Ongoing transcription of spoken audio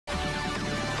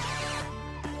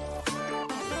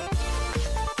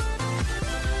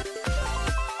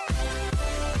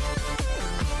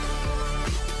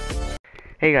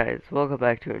Hey guys, welcome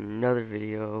back to another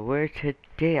video where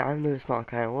today I'm the small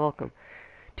guy and welcome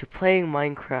to playing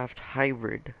Minecraft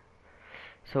Hybrid.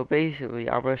 So basically,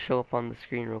 I'm gonna show up on the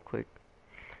screen real quick.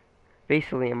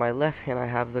 Basically, in my left hand I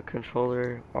have the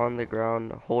controller on the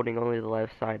ground holding only the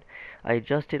left side. I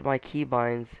adjusted my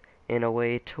keybinds in a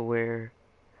way to where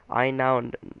I now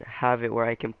have it where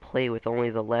I can play with only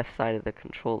the left side of the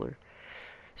controller.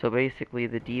 So basically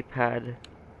the D-pad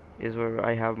is where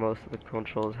I have most of the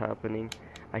controls happening.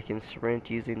 I can sprint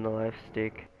using the left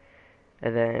stick,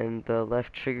 and then the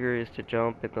left trigger is to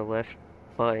jump, and the left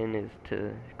button is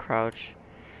to crouch.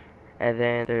 And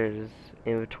then there's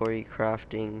inventory,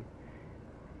 crafting,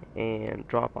 and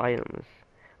drop items.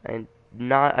 And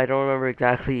I don't remember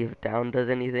exactly if down does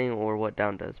anything or what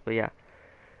down does, but yeah.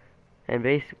 And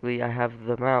basically I have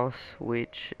the mouse,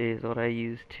 which is what I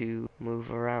use to move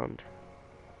around,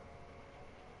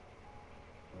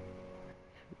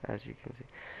 as you can see.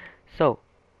 So,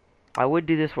 I would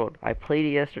do this world. I played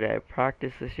it yesterday. I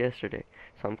practiced this yesterday.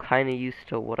 So I'm kind of used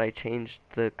to what I changed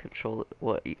the control,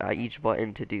 each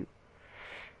button to do.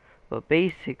 But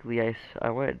basically, I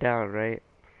went down, right?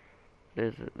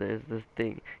 There's this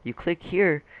thing. You click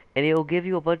here, and it'll give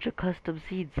you a bunch of custom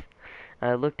seeds.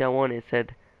 And I looked at one. It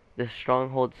said the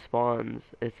stronghold spawns.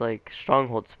 It's like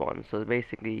stronghold spawns. So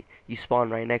basically, you spawn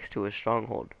right next to a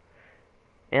stronghold.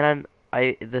 And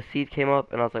the seed came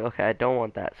up, and I was like, okay, I don't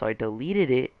want that. So I deleted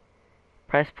it.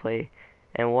 Press play,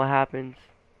 and what happens?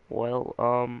 Well,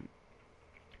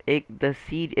 it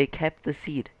kept the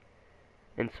seed,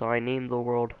 and so I named the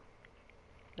world.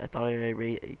 I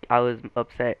was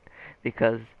upset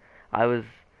because I was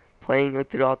playing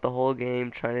it throughout the whole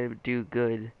game, trying to do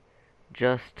good,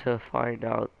 just to find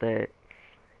out that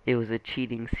it was a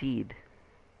cheating seed.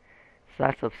 So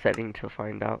that's upsetting to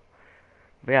find out.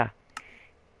 But yeah.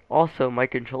 Also, my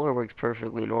controller works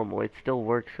perfectly normal. It still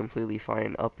works completely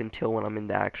fine up until when I'm in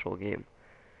the actual game.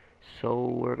 So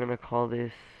we're gonna call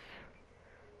this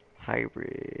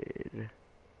hybrid.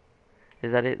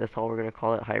 Is that it? That's all we're gonna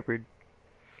call it, hybrid?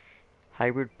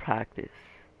 Hybrid practice.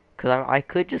 Cause I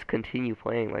could just continue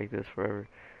playing like this forever.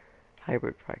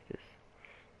 Hybrid practice.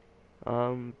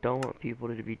 Don't want people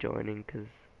to be joining, cause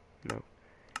no.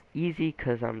 Easy,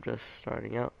 cause I'm just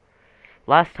starting out.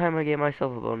 Last time I gave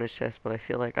myself a bonus chest, but I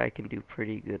feel like I can do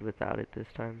pretty good without it this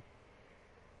time.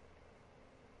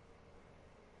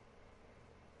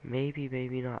 Maybe,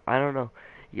 maybe not. I don't know.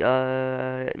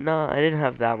 No, I didn't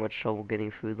have that much trouble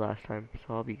getting food last time,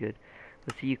 so I'll be good.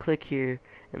 Let's see, you click here,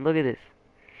 and look at this.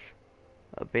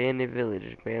 Abandoned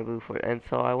village, bamboo fort. And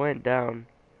so I went down,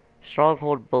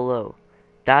 stronghold below.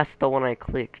 That's the one I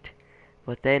clicked.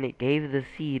 But then it gave the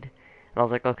seed, and I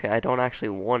was like, okay, I don't actually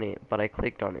want it, but I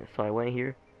clicked on it. So I went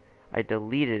here, I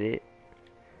deleted it,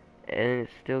 and it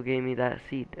still gave me that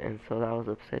seed. And so that was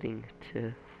upsetting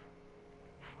to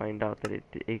find out that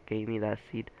it gave me that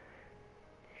seed.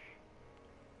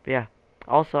 But yeah.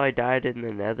 Also, I died in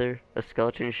the nether. A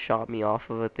skeleton shot me off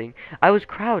of a thing. I was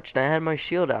crouched. I had my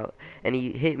shield out. And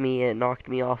he hit me and knocked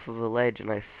me off of a ledge.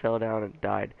 And I fell down and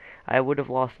died. I would have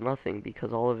lost nothing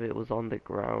because all of it was on the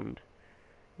ground.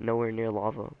 Nowhere near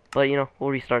lava. But, you know,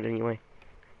 we'll restart anyway.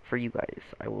 For you guys,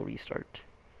 I will restart.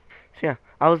 So yeah,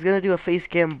 I was going to do a face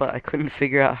cam, but I couldn't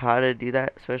figure out how to do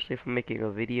that. Especially if I'm making a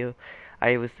video.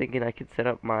 I was thinking I could set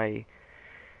up my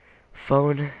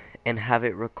phone and have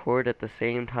it record at the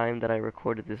same time that I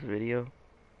recorded this video,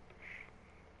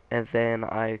 and then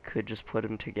I could just put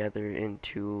them together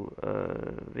into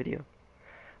a video.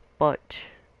 But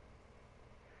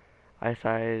I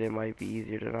decided it might be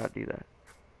easier to not do that.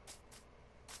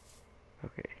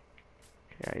 Okay,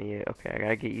 I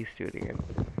gotta get used to it again.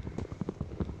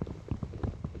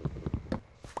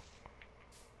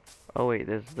 Oh wait,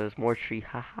 there's more tree.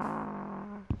 Haha.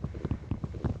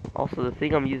 Also, the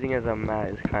thing I'm using as a mat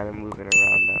is kind of moving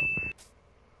around now.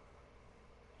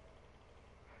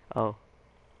 Oh.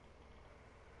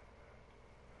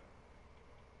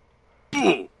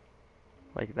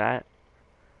 Like that.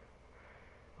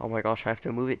 Oh my gosh, I have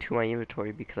to move it to my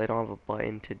inventory because I don't have a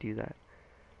button to do that.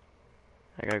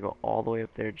 I gotta go all the way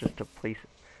up there just to place it.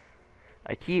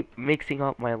 I keep mixing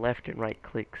up my left and right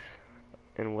clicks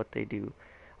and what they do.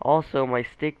 Also, my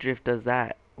stick drift does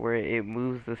that, where it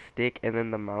moves the stick and then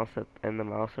the mouse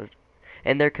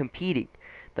and they're competing.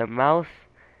 The mouse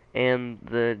and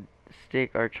the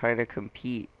stick are trying to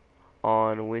compete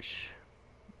on which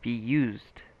be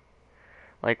used.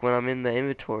 Like when I'm in the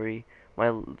inventory,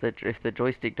 if the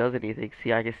joystick does anything,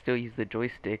 see, I can still use the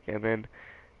joystick, and then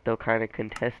they'll kind of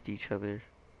contest each other,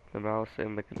 the mouse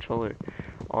and the controller,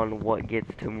 on what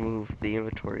gets to move the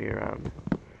inventory around.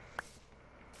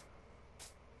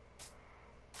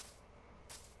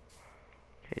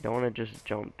 Okay, don't want to just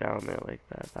jump down there like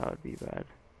that. That would be bad.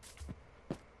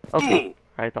 Okay,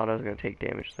 I thought I was gonna take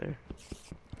damage there.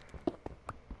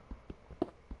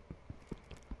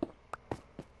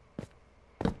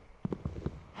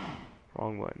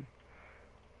 Wrong one.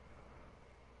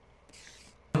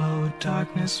 Hello,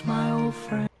 darkness, my old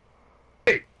friend.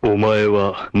 お前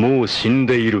はもう死ん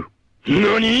でいる。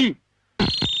何?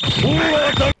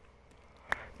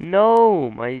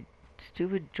 No, my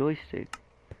stupid joystick.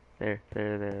 There.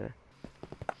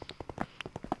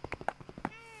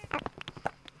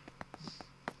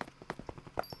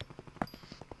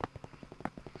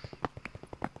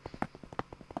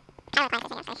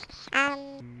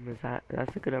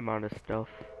 That's a good amount of stuff.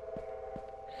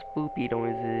 Spoopy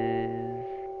noises.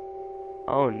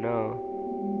 Oh no.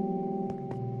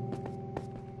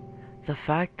 The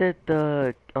fact that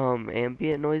the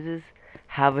ambient noises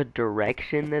have a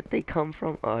direction that they come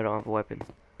from. Oh, I don't have a weapon.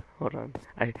 Hold on.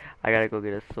 I gotta go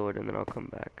get a sword and then I'll come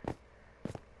back.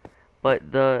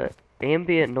 But the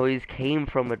ambient noise came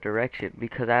from a direction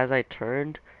because as I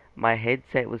turned, my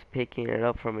headset was picking it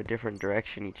up from a different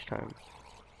direction each time.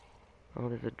 Oh,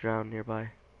 there's a drown nearby.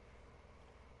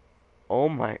 Oh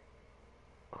my.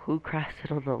 Who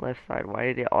crafted on the left side? Why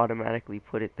did it automatically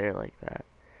put it there like that?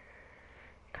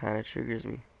 Kinda triggers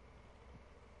me.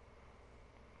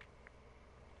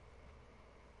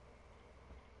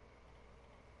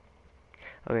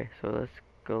 Okay, so let's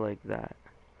go like that.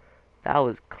 That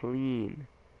was clean.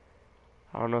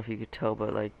 I don't know if you could tell,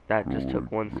 but like that just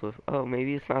took one swift. Oh,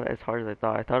 maybe it's not as hard as I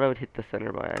thought. I thought I would hit the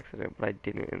center by accident, but I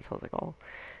didn't, and so I was like, oh,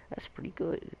 that's pretty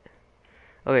good.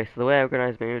 Okay, so the way I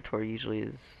organize my inventory usually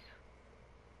is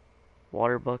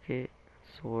water bucket,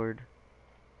 sword.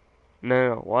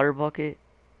 No, water bucket,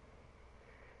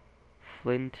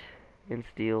 flint and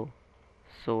steel,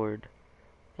 sword,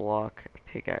 block,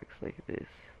 pickaxe like this.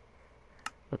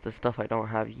 But the stuff I don't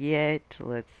have yet,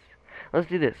 let's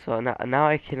do this. So now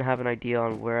I can have an idea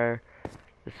on where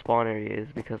the spawn area is,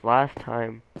 because last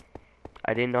time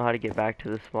I didn't know how to get back to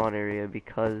the spawn area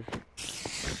because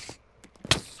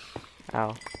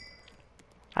ow.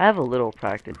 I have a little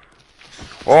practice.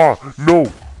 Oh, no!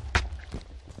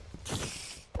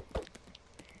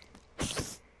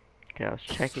 Okay, I was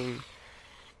checking.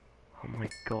 Oh my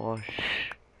gosh.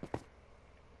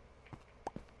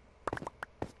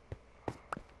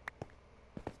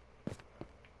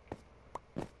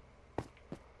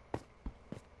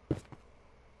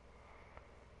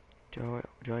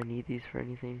 Do I need these for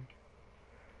anything?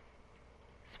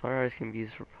 Spider eyes can be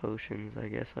used for potions. I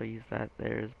guess I'll use that.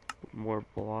 There's more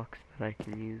blocks that I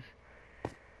can use.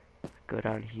 Go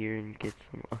down here and get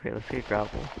some. Okay, let's get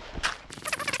gravel.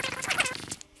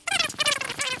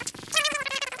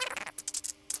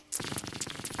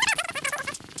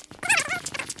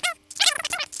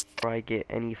 Before I get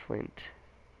any flint,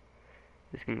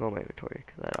 this can go in my inventory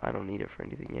because I don't need it for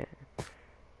anything yet.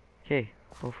 Okay,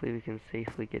 hopefully we can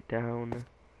safely get down.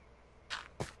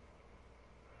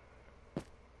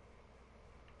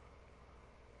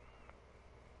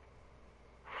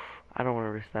 I don't want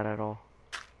to risk that at all.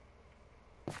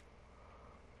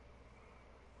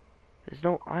 There's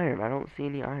no iron. I don't see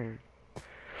any iron.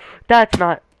 That's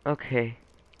not... Okay.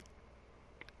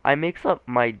 I mix up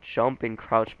my jump and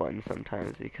crouch buttons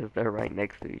sometimes because they're right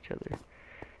next to each other.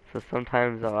 So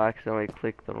sometimes I'll accidentally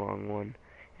click the wrong one.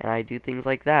 And I do things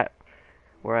like that,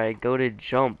 where I go to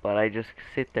jump, but I just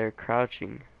sit there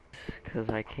crouching because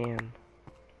I can.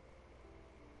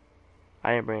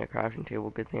 I didn't bring a crafting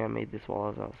table. Good thing I made this while I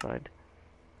was outside.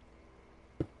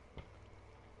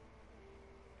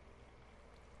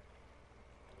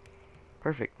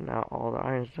 Perfect. Now all the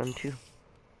iron's done too.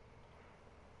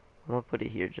 I'm gonna put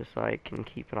it here just so I can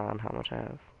keep an eye on how much I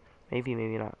have. Maybe,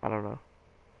 maybe not. I don't know.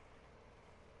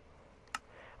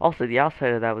 Also, the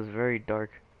outside of that was very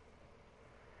dark.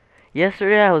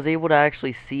 Yesterday, I was able to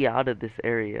actually see out of this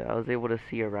area. I was able to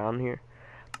see around here.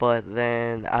 But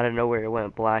then, out of nowhere, it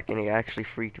went black, and it actually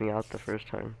freaked me out the first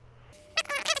time.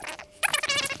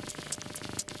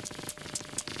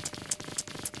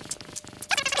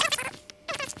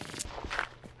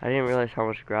 I didn't realize how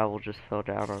much gravel just fell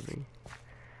down on me.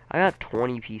 I got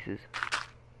 20 pieces.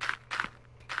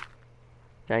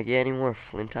 Did I get any more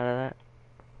flint out of that?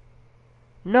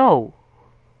 No!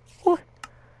 What?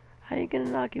 How are you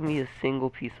gonna not give me a single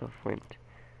piece of flint?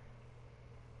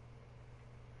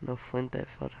 No flint that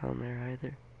fell down there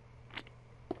either.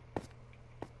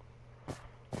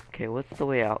 Okay, what's the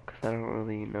way out? Because I don't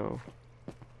really know.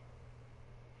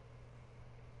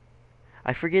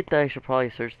 I forget that I should probably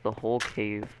search the whole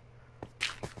cave.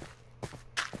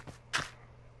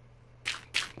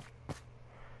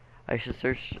 I should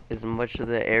search as much of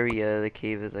the area of the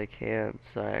cave as I can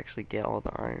so I actually get all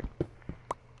the iron.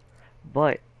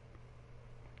 But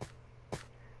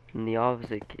in the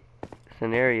opposite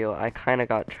scenario, I kind of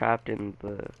got trapped in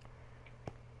the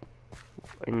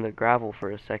gravel for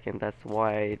a second. That's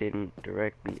why I didn't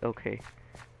directly. Okay.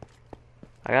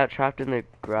 I got trapped in the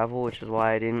gravel, which is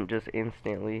why I didn't just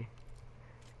instantly.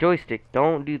 Joystick,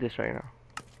 don't do this right now.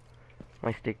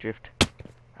 My stick drift.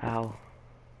 Ow.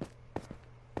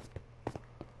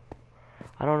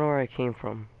 I don't know where I came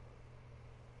from.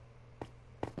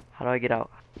 How do I get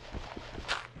out?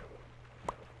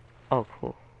 Oh,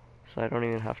 cool. So I don't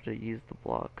even have to use the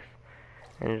blocks.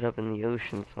 Ended up in the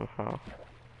ocean somehow.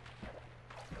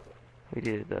 We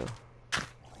did it though.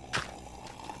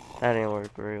 That didn't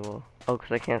work very well. Oh,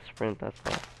 because I can't sprint, that's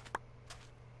why.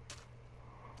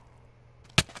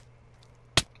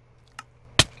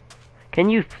 Can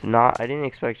you not? I didn't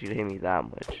expect you to hit me that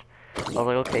much. I was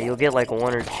like, okay, you'll get like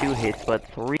 1 or 2 hits, but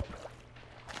 3.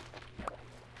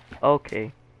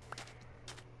 Okay.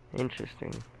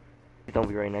 Interesting. Don't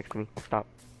be right next to me. Stop.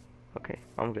 Okay,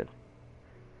 I'm good.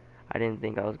 I didn't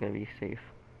think I was gonna be safe.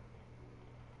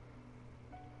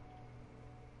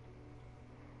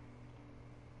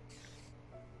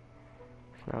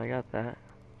 So now I got that.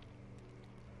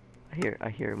 I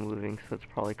hear it moving, so it's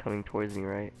probably coming towards me,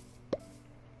 right?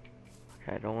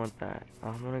 Okay, I don't want that.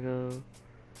 I'm gonna go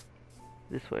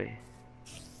this way.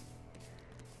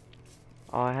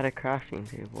 Oh, I had a crafting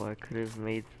table. I could have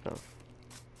made stuff.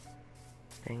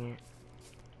 Dang it.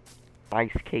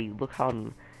 Nice cave. Look how,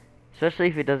 especially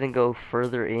if it doesn't go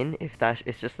further in. If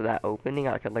it's just that opening,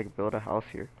 I could like build a house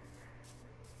here.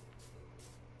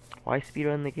 Why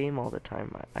speedrun the game all the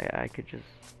time? I could just,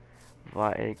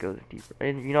 it goes deeper.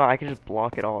 And you know, I could just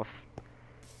block it off.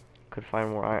 Could find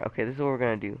more iron. Okay, this is what we're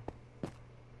gonna do.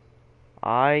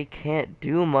 I can't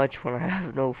do much when I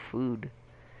have no food.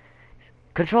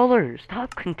 Controller,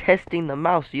 stop contesting the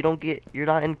mouse. You're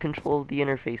not in control of the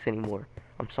interface anymore.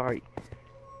 I'm sorry.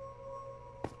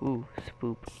 Ooh,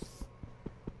 spoop.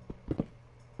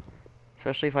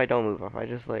 Especially if I don't move. If I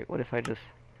just like, what if I just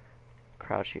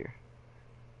crouch here?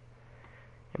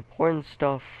 Important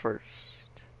stuff first.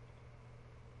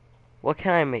 What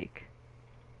can I make?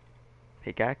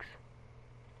 Pickaxe.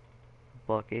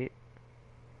 Bucket.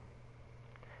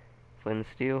 Flint and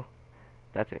steel.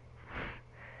 That's it.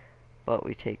 But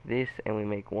we take this and we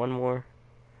make 1 more.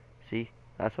 See?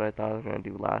 That's what I thought I was going to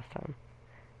do last time.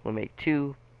 We'll make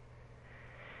 2.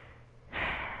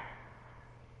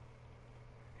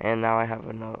 And now I have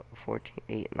another 14,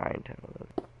 8, 9, 10, 11.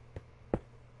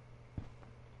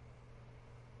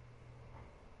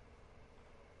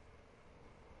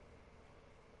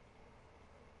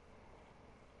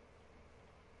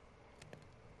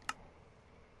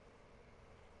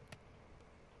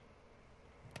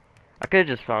 I could have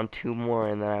just found 2 more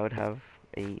and then I would have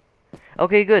 8.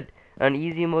 Okay, good. On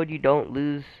easy mode, you don't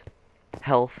lose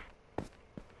health.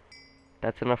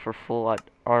 That's enough for full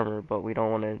armor, but we don't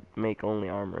want to make only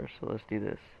armor, so let's do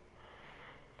this.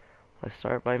 Let's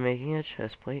start by making a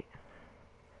chest plate.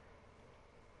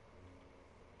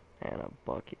 And a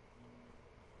bucket.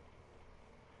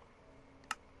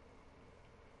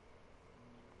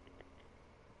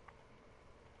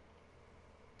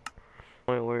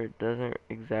 Point where it doesn't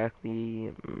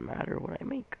exactly matter what I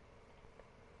make.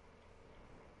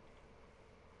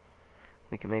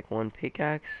 We can make 1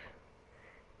 pickaxe.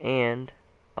 And,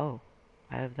 oh,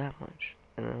 I have that much.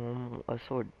 And then a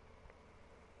sword.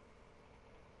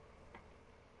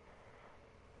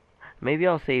 Maybe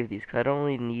I'll save these, because I don't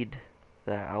really need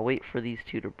that. I'll wait for these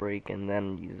 2 to break and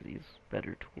then use these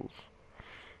better tools.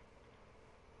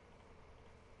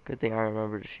 Good thing I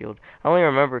remembered a shield. I only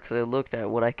remember because I looked at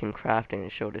what I can craft and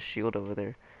it showed a shield over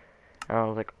there. And I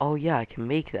was like, oh yeah, I can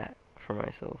make that for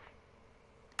myself.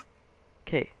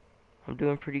 Okay, I'm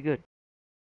doing pretty good.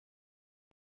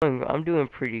 I'm doing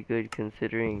pretty good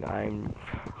considering I'm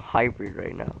hybrid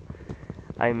right now.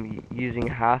 I'm using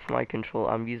half my control.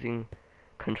 I'm using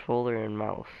controller and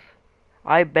mouse.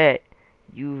 I bet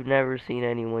you've never seen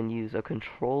anyone use a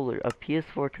controller, a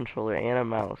PS4 controller and a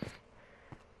mouse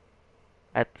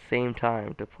at the same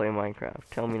time to play Minecraft.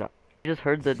 Tell me not. I just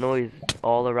heard the noise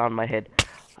all around my head.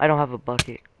 I don't have a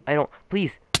bucket. I don't. Please.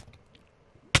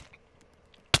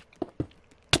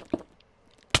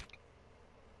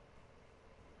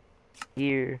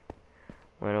 Here.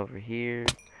 Went over here.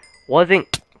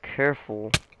 Wasn't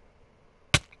careful.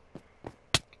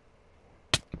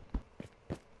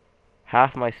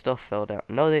 Half my stuff fell down.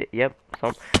 No, yep,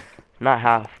 some, not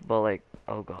half, but like,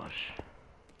 oh gosh.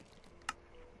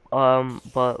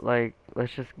 But like,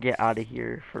 let's just get out of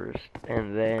here first,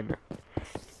 and then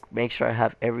make sure I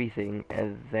have everything,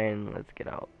 and then let's get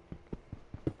out.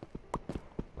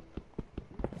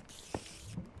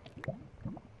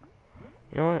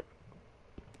 You know what?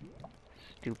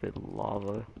 Stupid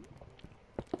lava.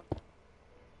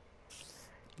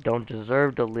 Don't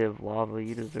deserve to live, lava.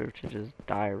 You deserve to just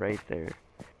die right there.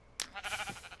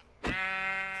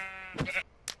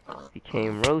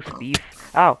 Became roast beef.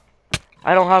 Ow!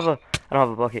 I don't have a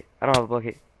bucket. I don't have a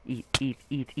bucket. Eat, eat,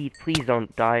 eat, eat. Please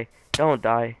don't die. Don't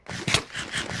die.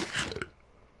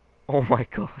 Oh my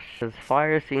gosh. This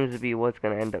fire seems to be what's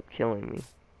gonna end up killing me.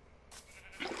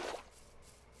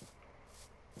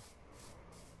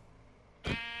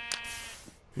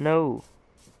 No.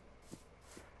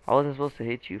 I wasn't supposed to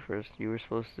hit you first. You were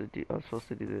supposed to do. I was supposed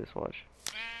to do this. Watch.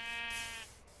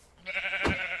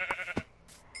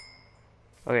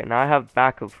 Okay, now I have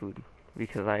backup food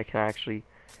because I can actually.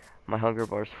 My hunger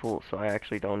bar's full, so I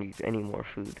actually don't need any more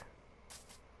food.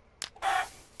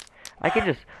 I can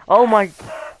just. Oh my.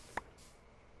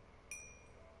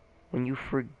 When you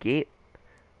forget.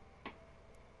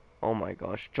 Oh my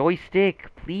gosh,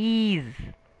 joystick, please.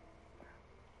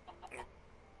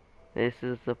 This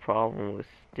is the problem with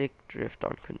stick drift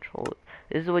on controller.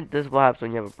 This is what happens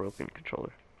when you have a broken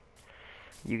controller.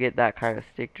 You get that kind of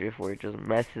stick drift where it just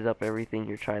messes up everything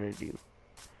you're trying to do.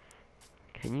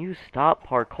 Can you stop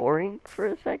parkouring for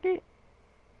a second?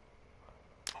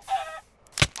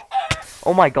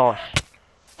 Oh my gosh.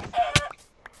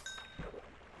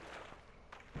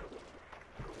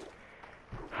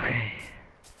 Okay.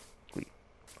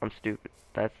 I'm stupid.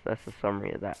 That's the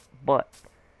summary of that. But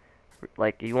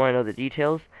like, you want to know the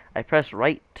details? I press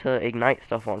right to ignite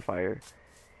stuff on fire.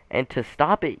 And to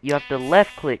stop it, you have to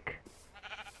left click.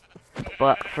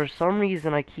 But for some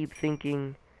reason, I keep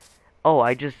thinking, oh,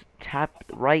 I just tap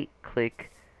right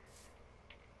click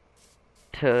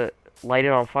to light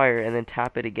it on fire, and then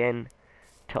tap it again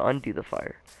to undo the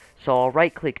fire. So I'll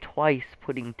right click twice,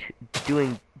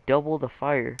 doing double the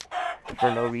fire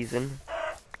for no reason.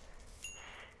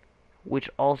 Which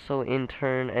also in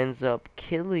turn ends up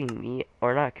killing me,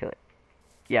 or not killing.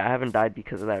 Yeah, I haven't died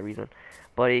because of that reason.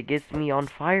 But it gets me on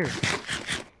fire.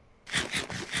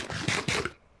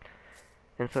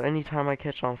 And so anytime I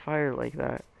catch on fire like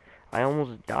that, I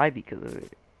almost die because of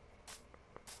it.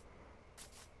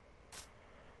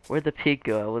 Where'd the pig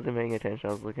go? I wasn't paying attention.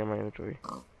 I was looking at my inventory.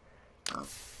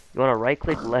 You want to right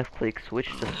click, left click, switch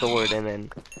to sword, and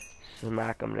then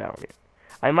smack them down.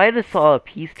 I might have saw a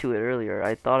piece to it earlier.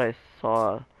 I thought I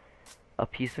saw a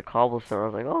piece of cobblestone. I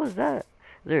was like, oh, is that?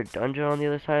 Is there a dungeon on the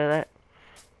other side of that?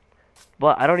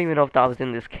 But I don't even know if that was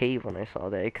in this cave when I saw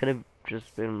that. It could have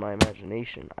just been my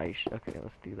imagination. Okay,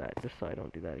 let's do that, just so I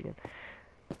don't do that again.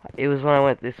 It was when I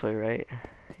went this way, right?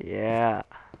 Yeah.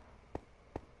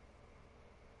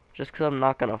 Just because I'm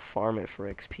not going to farm it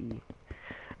for XP.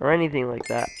 Or anything like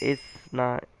that. It's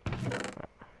not...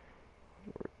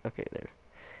 Okay, there.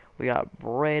 We got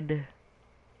bread.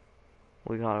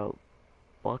 We got a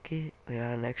bucket. We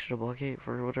got an extra bucket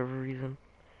for whatever reason.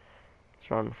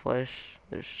 It's rotten flesh.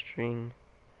 There's string.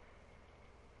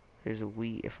 There's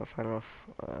wheat if I find enough.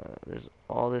 There's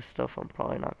all this stuff I'm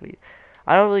probably not gonna eat.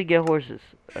 I don't really get horses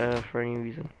for any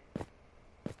reason.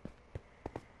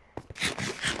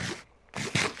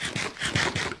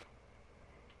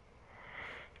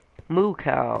 Moo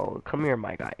cow, come here,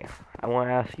 my guy. I want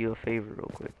to ask you a favor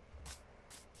real quick.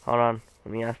 Hold on,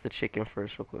 let me ask the chicken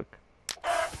first real quick.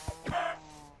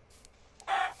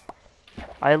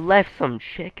 I left some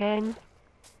chicken.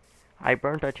 I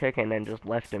burnt a chicken and just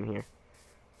left him here.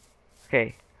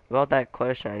 Okay, about that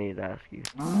question I need to ask you.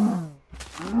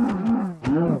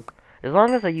 As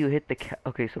long as you hit the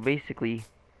okay, so basically,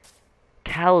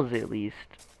 cows at least,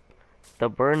 the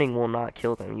burning will not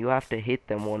kill them. You have to hit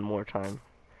them one more time.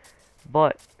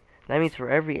 But that means for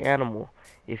every animal,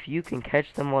 if you can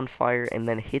catch them on fire and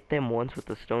then hit them once with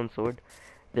a stone sword,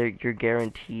 you're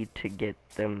guaranteed to get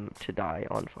them to die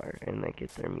on fire and then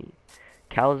get their meat.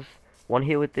 Cows, one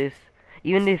hit with this,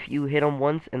 even if you hit them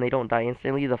once and they don't die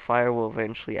instantly, the fire will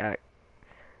eventually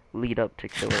lead up to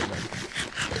killing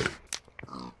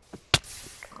them.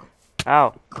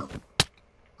 Ow.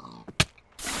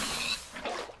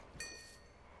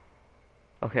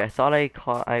 Okay, I thought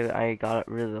I got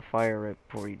rid of the fire right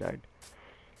before he died.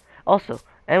 Also,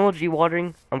 MLG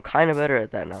watering, I'm kind of better at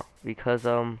that now because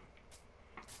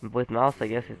with mouse I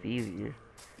guess it's easier.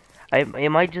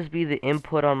 It might just be the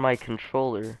input on my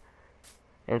controller,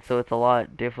 and so it's a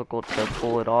lot difficult to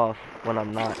pull it off when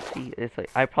I'm not. See, it's like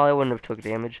I probably wouldn't have took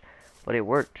damage, but it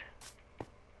worked.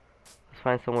 Let's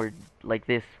find somewhere like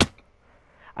this.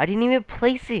 I didn't even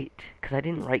place it because I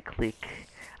didn't right click.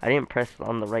 I didn't press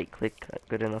on the right click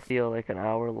good enough. Feel like an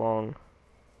hour long.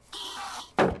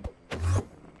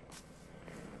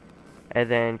 and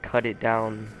then cut it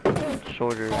down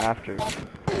shorter after.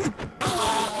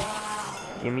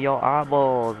 Give me your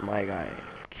eyeballs, my guy.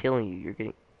 I'm killing you. You're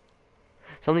getting.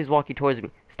 Somebody's walking towards me.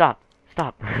 Stop.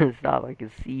 Stop. Stop. I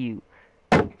can see you.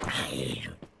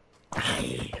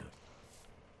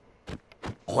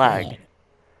 Lag.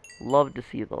 Love to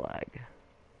see the lag.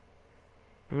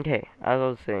 Okay, as I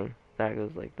was saying, that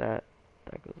goes like that.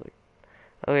 That goes like.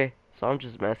 Okay, so I'm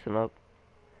just messing up,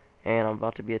 and I'm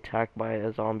about to be attacked by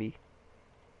a zombie.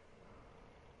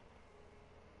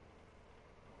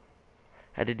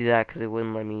 Had to do that because it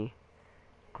wouldn't let me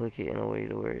click it in a way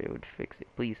to where it would fix it.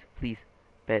 Please, please,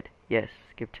 bed. Yes,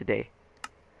 skip today.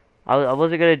 I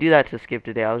wasn't gonna do that to skip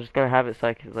today. I was just gonna have it so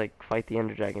I could like fight the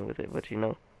Ender Dragon with it. But you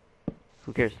know,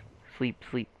 who cares? Sleep,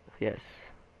 sleep. Yes.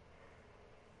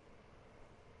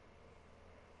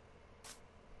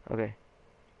 Okay.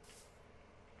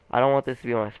 I don't want this to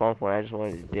be my spawn point. I just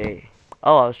wanted a day.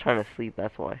 Oh, I was trying to sleep.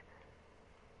 That's why.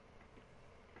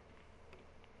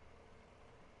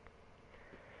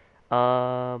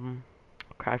 Crafting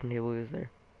table is there.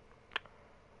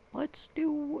 Let's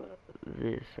do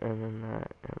this and then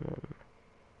that and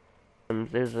then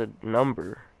there's a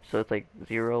number, so it's like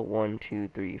 0, 1, 2,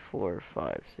 3, 4,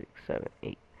 5, 6, 7,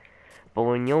 8. But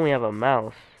when you only have a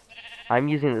mouse, I'm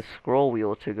using the scroll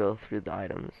wheel to go through the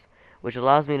items, which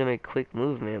allows me to make quick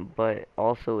movement. But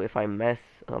also, if I mess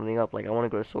something up, like I want to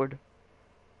go to sword,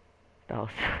 that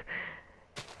was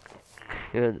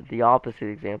the opposite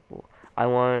example. I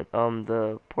want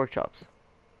the pork chops.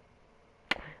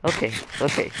 Okay,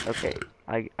 okay, okay.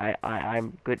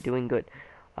 I'm good, doing good.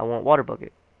 I want water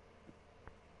bucket.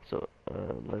 So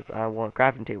I want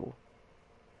crafting table.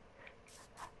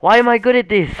 Why am I good at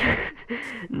this?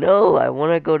 No, I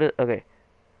want to go to. Okay,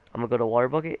 I'm gonna go to water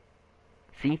bucket.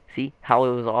 See how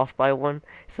it was off by one.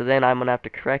 So then I'm gonna have to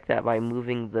correct that by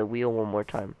moving the wheel one more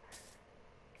time.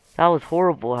 That was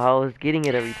horrible. How I was getting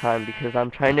it every time because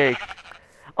I'm trying to.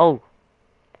 Oh.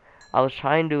 I was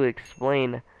trying to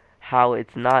explain how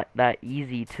it's not that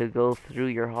easy to go through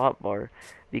your hotbar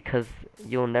because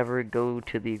you'll never go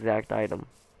to the exact item.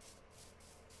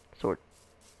 Sword.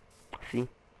 See? I'm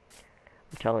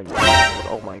telling you.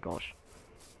 Oh my gosh.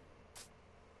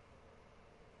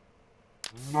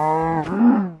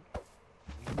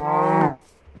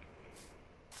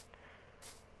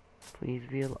 Please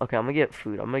be alive. Okay, I'm gonna get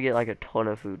food. I'm gonna get like a ton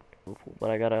of food. But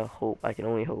I gotta hope. I can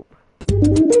only hope.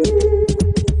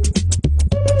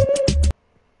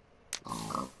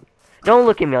 Don't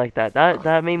look at me like that.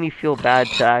 That made me feel bad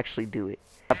to actually do it.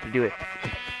 I have to do it.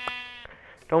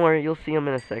 Don't worry, you'll see him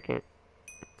in a second.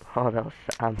 Oh, that was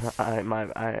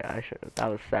I should. That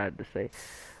was sad to say.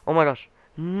 Oh my gosh,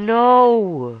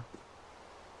 no,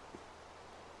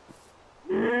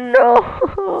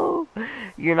 no!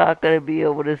 You're not gonna be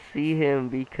able to see him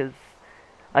because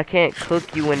I can't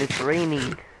cook you when it's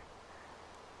raining.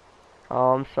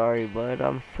 Oh, I'm sorry, bud.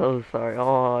 I'm so sorry.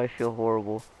 Oh, I feel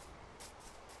horrible.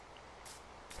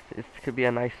 This could be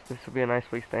a nice. This would be a nice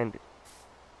place to end it.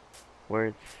 Where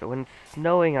it's when it's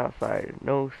snowing outside,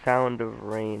 no sound of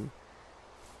rain.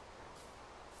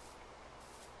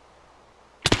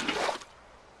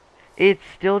 It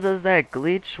still does that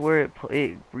glitch where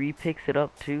it re-picks it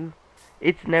up too.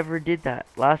 It's never did that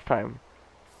last time.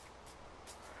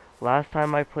 Last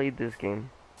time I played this game,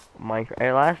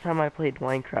 last time I played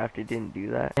Minecraft, it didn't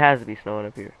do that. It has to be snowing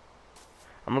up here.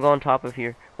 I'm gonna go on top of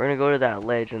here. We're gonna go to that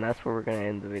ledge, and that's where we're gonna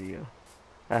end the video.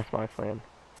 That's my plan.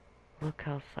 Look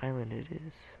how silent it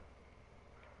is.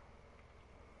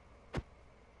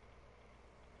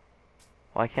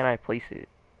 Why can't I place it?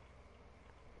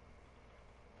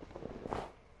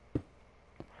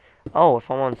 Oh,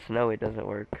 if I'm on snow, it doesn't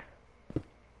work.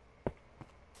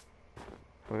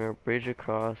 We're gonna bridge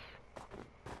across.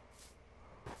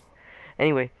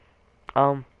 Anyway,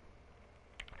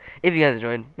 if you guys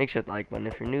enjoyed, make sure to hit the like button.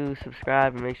 If you're new,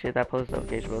 subscribe, and make sure to hit that post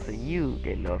notification bell so you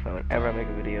get notified whenever I make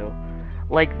a video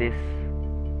like this.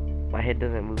 My head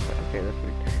doesn't move. Okay, that's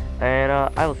weird. And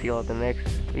I will see you all at the next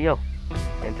video.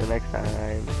 Until next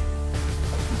time.